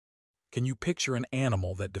Can you picture an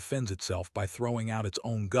animal that defends itself by throwing out its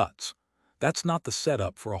own guts? That's not the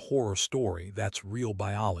setup for a horror story, that's real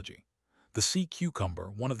biology. The sea cucumber,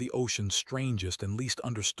 one of the ocean's strangest and least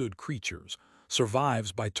understood creatures,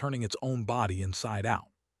 survives by turning its own body inside out.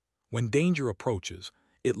 When danger approaches,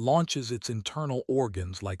 it launches its internal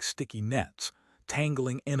organs like sticky nets,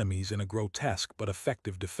 tangling enemies in a grotesque but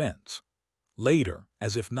effective defense. Later,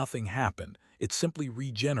 as if nothing happened, it simply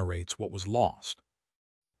regenerates what was lost.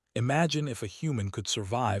 Imagine if a human could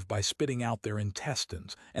survive by spitting out their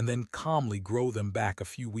intestines and then calmly grow them back a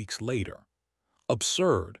few weeks later.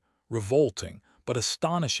 Absurd, revolting, but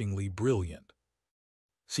astonishingly brilliant.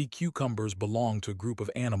 Sea cucumbers belong to a group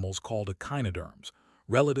of animals called echinoderms,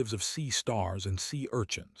 relatives of sea stars and sea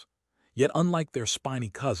urchins. Yet unlike their spiny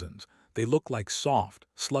cousins, they look like soft,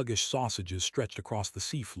 sluggish sausages stretched across the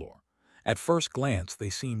seafloor. At first glance, they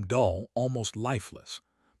seem dull, almost lifeless,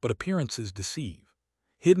 but appearances deceive.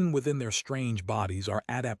 Hidden within their strange bodies are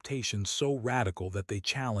adaptations so radical that they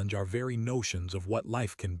challenge our very notions of what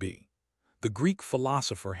life can be. The Greek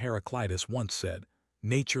philosopher Heraclitus once said,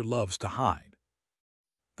 "Nature loves to hide."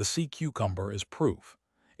 The sea cucumber is proof.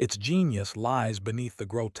 Its genius lies beneath the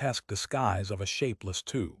grotesque disguise of a shapeless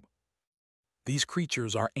tube. These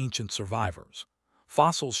creatures are ancient survivors.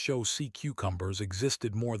 Fossils show sea cucumbers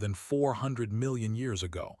existed more than 400 million years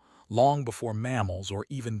ago, long before mammals or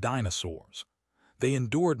even dinosaurs. They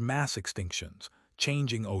endured mass extinctions,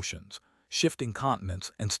 changing oceans, shifting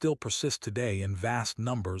continents, and still persist today in vast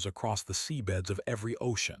numbers across the seabeds of every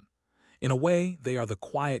ocean. In a way, they are the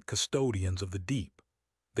quiet custodians of the deep.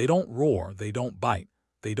 They don't roar, they don't bite,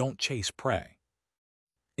 they don't chase prey.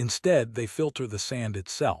 Instead, they filter the sand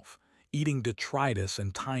itself, eating detritus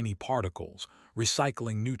and tiny particles,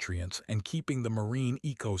 recycling nutrients, and keeping the marine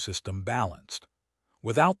ecosystem balanced.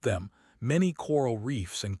 Without them, many coral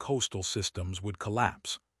reefs and coastal systems would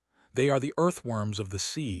collapse. They are the earthworms of the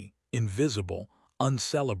sea, invisible,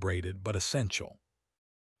 uncelebrated, but essential.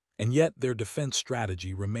 And yet their defense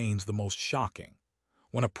strategy remains the most shocking.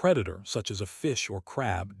 When a predator, such as a fish or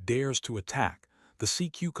crab, dares to attack, the sea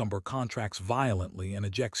cucumber contracts violently and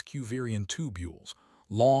ejects cuvarian tubules,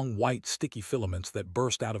 long, white, sticky filaments that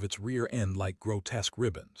burst out of its rear end like grotesque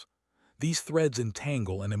ribbons. These threads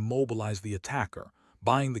entangle and immobilize the attacker,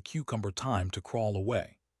 buying the cucumber time to crawl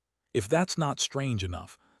away. If that's not strange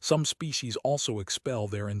enough, some species also expel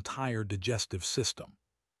their entire digestive system.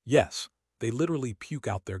 Yes, they literally puke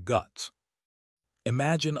out their guts.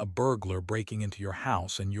 Imagine a burglar breaking into your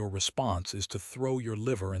house and your response is to throw your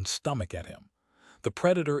liver and stomach at him. The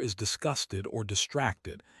predator is disgusted or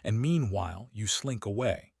distracted, and meanwhile, you slink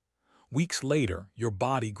away. Weeks later, your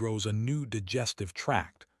body grows a new digestive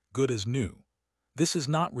tract, good as new. This is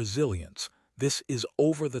not resilience, this is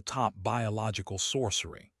over-the-top biological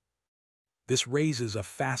sorcery. This raises a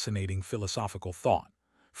fascinating philosophical thought.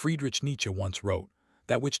 Friedrich Nietzsche once wrote,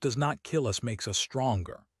 "That which does not kill us makes us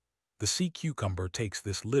stronger." The sea cucumber takes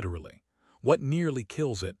this literally. What nearly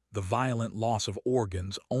kills it, the violent loss of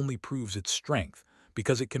organs, only proves its strength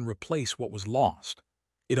because it can replace what was lost.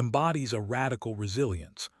 It embodies a radical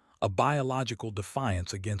resilience, a biological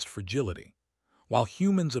defiance against fragility. While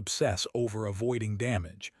humans obsess over avoiding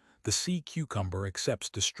damage, the sea cucumber accepts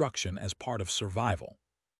destruction as part of survival.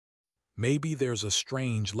 Maybe there's a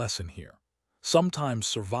strange lesson here. Sometimes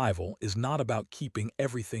survival is not about keeping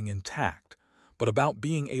everything intact, but about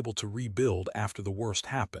being able to rebuild after the worst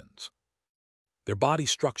happens. Their body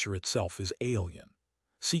structure itself is alien.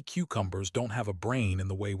 Sea cucumbers don't have a brain in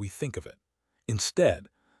the way we think of it. Instead,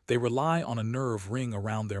 they rely on a nerve ring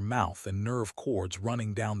around their mouth and nerve cords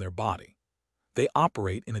running down their body. They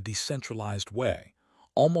operate in a decentralized way,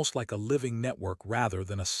 almost like a living network rather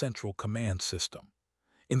than a central command system.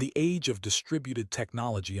 In the age of distributed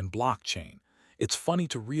technology and blockchain, it's funny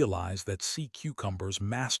to realize that sea cucumbers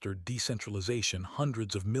mastered decentralization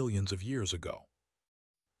hundreds of millions of years ago.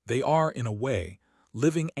 They are, in a way,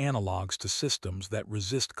 living analogs to systems that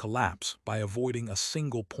resist collapse by avoiding a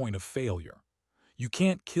single point of failure. You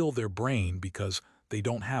can't kill their brain because they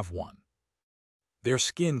don't have one. Their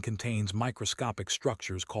skin contains microscopic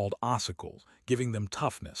structures called ossicles, giving them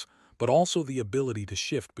toughness, but also the ability to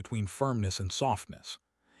shift between firmness and softness.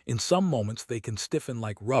 In some moments they can stiffen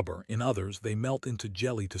like rubber, in others they melt into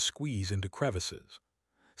jelly to squeeze into crevices.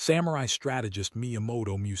 Samurai strategist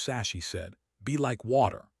Miyamoto Musashi said, "Be like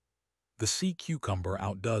water." The sea cucumber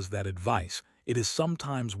outdoes that advice. It is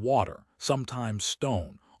sometimes water, sometimes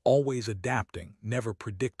stone, always adapting, never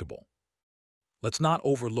predictable. Let's not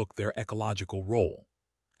overlook their ecological role.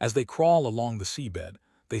 As they crawl along the seabed,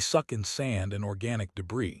 they suck in sand and organic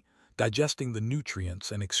debris, digesting the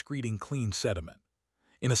nutrients and excreting clean sediment.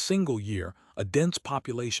 In a single year, a dense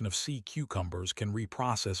population of sea cucumbers can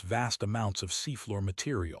reprocess vast amounts of seafloor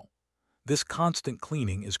material. This constant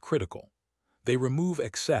cleaning is critical. They remove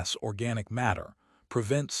excess organic matter,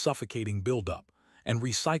 prevent suffocating buildup, and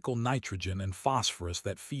recycle nitrogen and phosphorus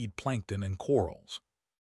that feed plankton and corals.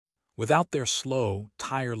 Without their slow,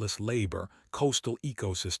 tireless labor, coastal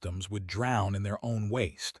ecosystems would drown in their own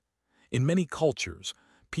waste. In many cultures,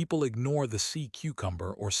 people ignore the sea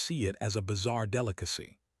cucumber or see it as a bizarre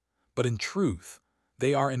delicacy. But in truth,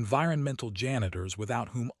 they are environmental janitors without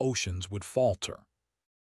whom oceans would falter.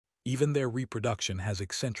 Even their reproduction has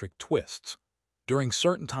eccentric twists. During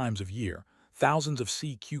certain times of year, thousands of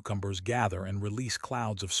sea cucumbers gather and release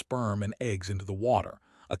clouds of sperm and eggs into the water,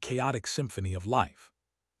 a chaotic symphony of life.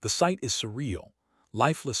 The sight is surreal,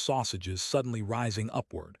 lifeless sausages suddenly rising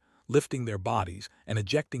upward, lifting their bodies and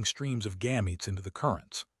ejecting streams of gametes into the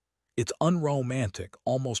currents. It's unromantic,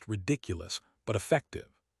 almost ridiculous, but effective.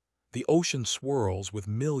 The ocean swirls with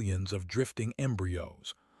millions of drifting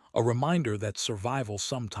embryos, a reminder that survival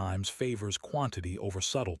sometimes favors quantity over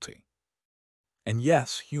subtlety. And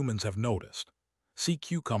yes, humans have noticed. Sea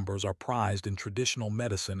cucumbers are prized in traditional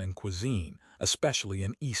medicine and cuisine, especially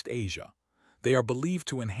in East Asia. They are believed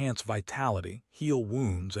to enhance vitality, heal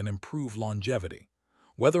wounds, and improve longevity.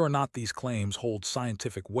 Whether or not these claims hold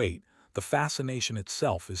scientific weight, the fascination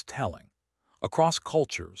itself is telling. Across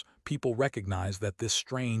cultures, people recognize that this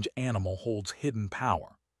strange animal holds hidden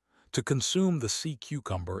power. To consume the sea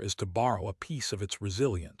cucumber is to borrow a piece of its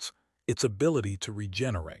resilience, its ability to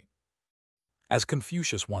regenerate. As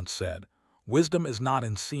Confucius once said, wisdom is not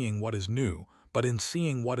in seeing what is new, but in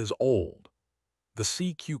seeing what is old. The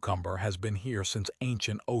sea cucumber has been here since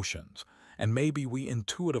ancient oceans, and maybe we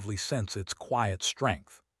intuitively sense its quiet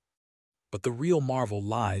strength. But the real marvel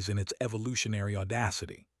lies in its evolutionary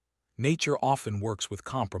audacity. Nature often works with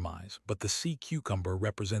compromise, but the sea cucumber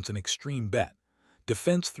represents an extreme bet: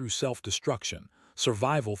 defense through self-destruction,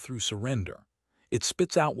 survival through surrender. It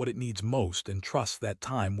spits out what it needs most and trusts that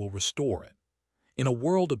time will restore it. In a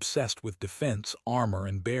world obsessed with defense, armor,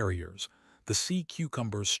 and barriers, the sea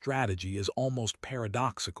cucumber's strategy is almost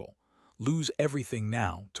paradoxical: lose everything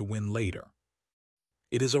now to win later.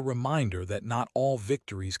 It is a reminder that not all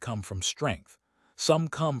victories come from strength. Some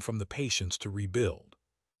come from the patience to rebuild.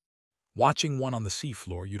 Watching one on the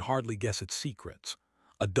seafloor, you'd hardly guess its secrets.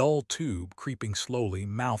 A dull tube creeping slowly,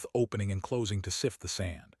 mouth opening and closing to sift the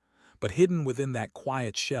sand. But hidden within that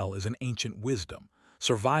quiet shell is an ancient wisdom.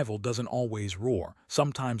 Survival doesn't always roar.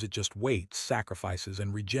 Sometimes it just waits, sacrifices,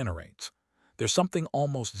 and regenerates. There's something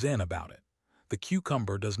almost zen about it. The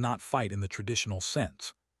cucumber does not fight in the traditional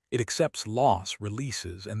sense. It accepts loss,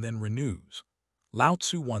 releases, and then renews. Lao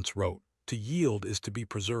Tzu once wrote, "To yield is to be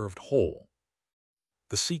preserved whole."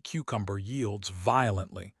 The sea cucumber yields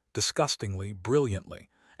violently, disgustingly, brilliantly,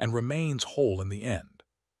 and remains whole in the end.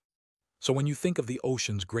 So when you think of the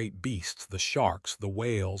ocean's great beasts, the sharks, the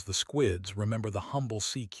whales, the squids, remember the humble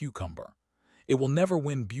sea cucumber. It will never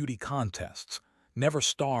win beauty contests, never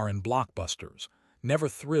star in blockbusters, never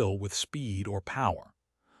thrill with speed or power.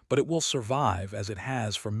 But it will survive, as it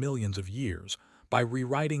has for millions of years, by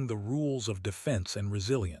rewriting the rules of defense and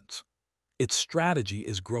resilience. Its strategy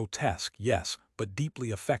is grotesque, yes, but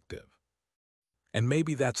deeply effective. And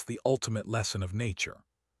maybe that's the ultimate lesson of nature.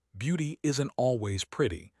 Beauty isn't always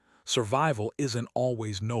pretty, survival isn't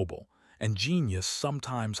always noble, and genius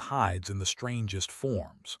sometimes hides in the strangest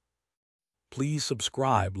forms. Please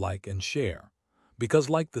subscribe, like, and share. Because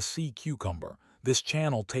like the sea cucumber, this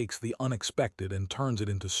channel takes the unexpected and turns it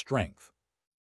into strength.